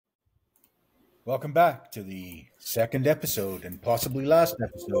Welcome back to the second episode and possibly last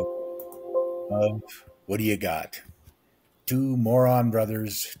episode of What Do You Got? Two moron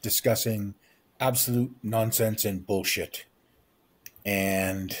brothers discussing absolute nonsense and bullshit.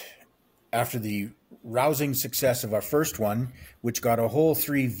 And after the rousing success of our first one, which got a whole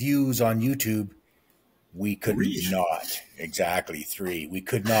 3 views on YouTube, we could not. Exactly, 3. We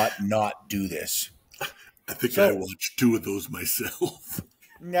could not do this. I think I watched 2 of those myself.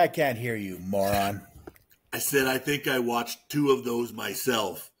 I can't hear you, moron. I said I think I watched 2 of those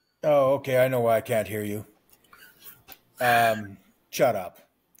myself. Oh, okay. I know why I can't hear you. Shut up.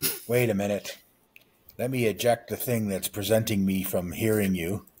 Wait a minute. Let me eject the thing that's preventing me from hearing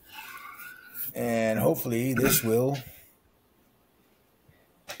you. And hopefully this will...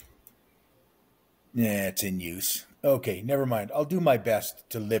 Yeah, it's in use. Okay, never mind. I'll do my best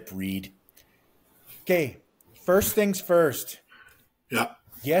to lip read. Okay, first things first. Yeah.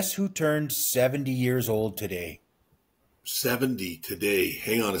 Guess who turned 70 years old today? 70 today.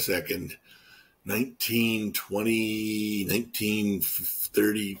 Hang on a second. 19, 20, 19,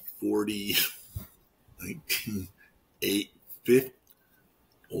 30, 40, 19, 8, 50.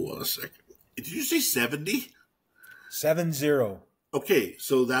 Hold on a second. Did you say 70? 70. Okay,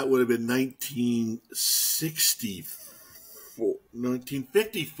 so that would have been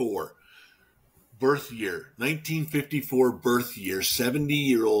 1954 birth year. 1954 birth year.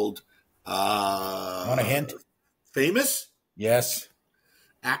 70-year-old. Want a hint? Famous? Yes.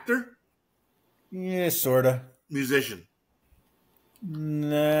 Actor? Yeah, sorta. Musician?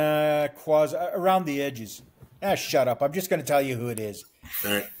 Nah, around the edges. Shut up. I'm just going to tell you who it is.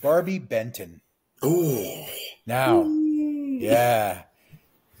 All right. Barbie Benton. Oh. Now, yeah.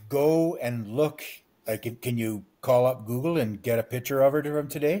 Go and look. Can you call up Google and get a picture of her from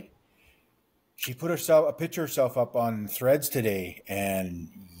today? She put a picture of herself up on Threads today, and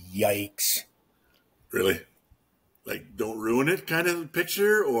yikes. Really? Like, don't ruin it kind of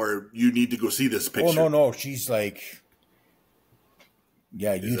picture, or you need to go see this picture? Oh, no. She's like,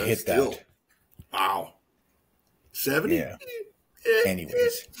 yeah, you'd hit that. Wow. 70? Yeah.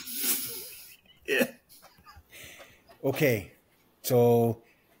 Anyways. Yeah. Okay. So,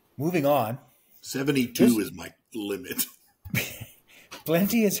 moving on. 72 is my limit.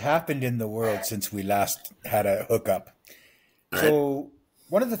 Plenty has happened in the world since we last had a hookup. All So, right.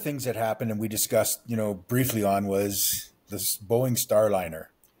 one of the things that happened and we discussed, briefly on was this Boeing Starliner.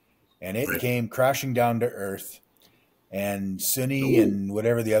 And it came crashing down to Earth. And S1E and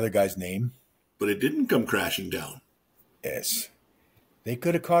whatever the other guy's name. But it didn't come crashing down. Yes. They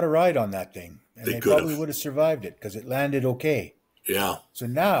could have caught a ride on that thing. And they probably would have survived it because it landed okay. Yeah. So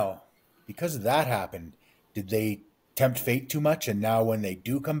now, because that happened, did they tempt fate too much? And now when they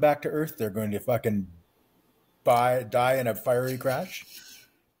do come back to Earth, they're going to fucking die in a fiery crash?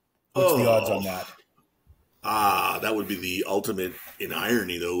 What's the odds on that? That would be the ultimate in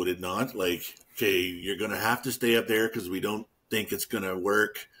irony, though, would it not? Like, okay, you're going to have to stay up there because we don't think it's going to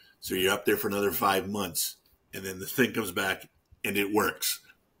work. So you're up there for another 5 months. And then the thing comes back and it works.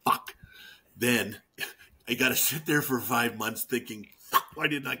 Fuck. Then I got to sit there for 5 months thinking, fuck, why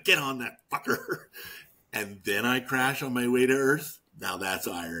didn't I get on that fucker? And then I crash on my way to Earth. Now that's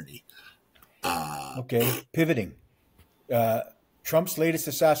irony. Okay, pivoting. Trump's latest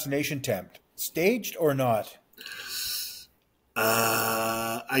assassination attempt, staged or not?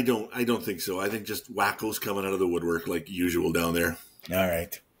 I don't think so. I think just wackos coming out of the woodwork like usual down there. All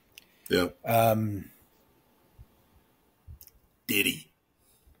right. Yeah. Diddy.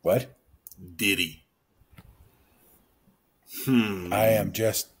 What? Diddy. I am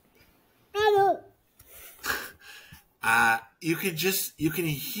just... You can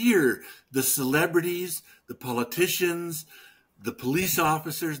hear the celebrities, the politicians, the police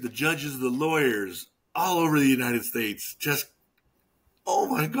officers, the judges, the lawyers all over the United States. Just, oh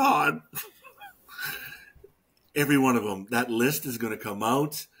my God. Every one of them. That list is going to come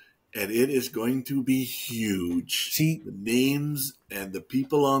out and it is going to be huge. See, the names and the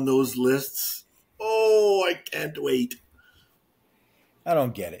people on those lists. Oh, I can't wait. I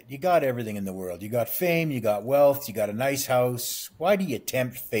don't get it. You got everything in the world. You got fame, you got wealth, you got a nice house. Why do you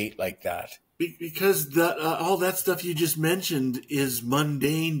tempt fate like that? Because all that stuff you just mentioned is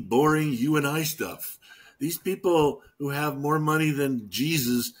mundane, boring you and I stuff. These people who have more money than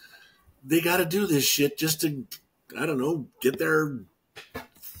Jesus, they got to do this shit just to, I don't know, get their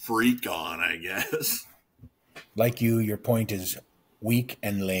freak on, I guess. Like you, your point is weak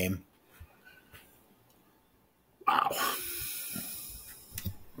and lame. Wow.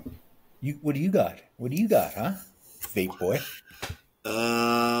 What do you got? What do you got, huh? Fate boy.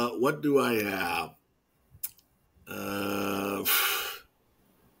 What do I have?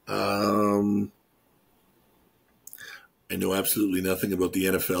 I know absolutely nothing about the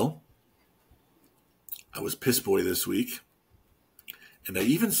NFL. I was piss boy this week. And I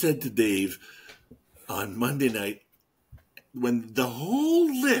even said to Dave on Monday night, when the whole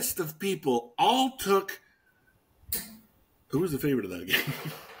list of people all took, who was the favorite of that game?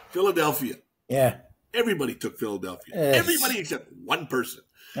 Philadelphia. Yeah. Everybody took Philadelphia. Everybody except one person.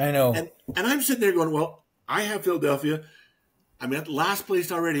 I know. And I'm sitting there going, well, I have Philadelphia. I'm at last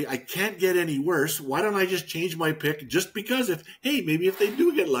place already. I can't get any worse. Why don't I just change my pick just because maybe if they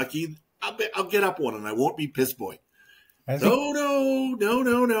do get lucky, I'll get up one and I won't be piss boy. No.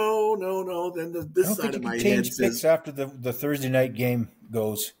 Then this side of my head change says picks after the Thursday night game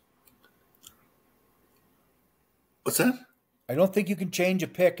goes. What's that? I don't think you can change a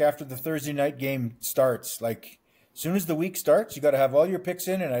pick after the Thursday night game starts. Like, as soon as the week starts, you got to have all your picks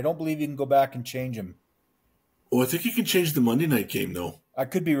in, and I don't believe you can go back and change them. Oh, I think you can change the Monday night game, though. I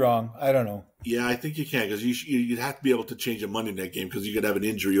could be wrong. I don't know. Yeah, I think you can, because you'd have to be able to change a Monday night game because you could have an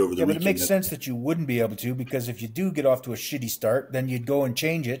injury over the weekend. Yeah, but it makes sense that you wouldn't be able to, because if you do get off to a shitty start, then you'd go and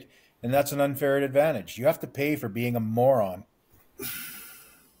change it, and that's an unfair advantage. You have to pay for being a moron.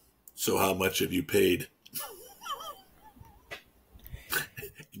 So how much have you paid?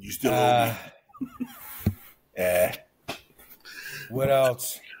 You still owe me. What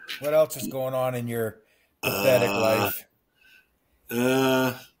else? What else is going on in your pathetic life?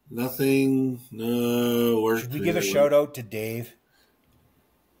 Nothing. No work. Should we give a shout out to Dave,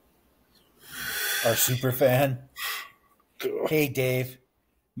 our super fan? Hey, Dave.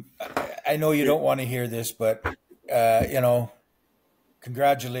 I know you don't want to hear this, but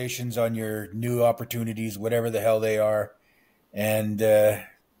congratulations on your new opportunities, whatever the hell they are. And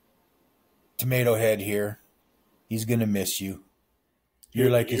Tomato Head here, he's gonna miss you. You're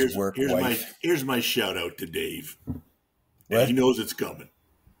like his work wife. Here's my shout out to Dave. What? He knows it's coming,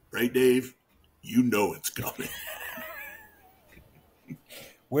 right, Dave? You know it's coming.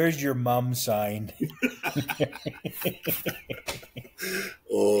 Where's your mom sign?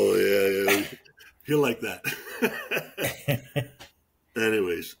 Oh yeah, he'll like that.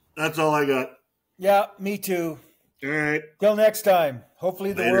 Anyways, that's all I got. Yeah, me too. All right. Till next time.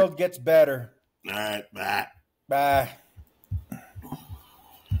 Hopefully the world gets better. All right. Bye. Bye.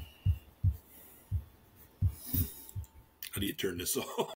 How do you turn this off?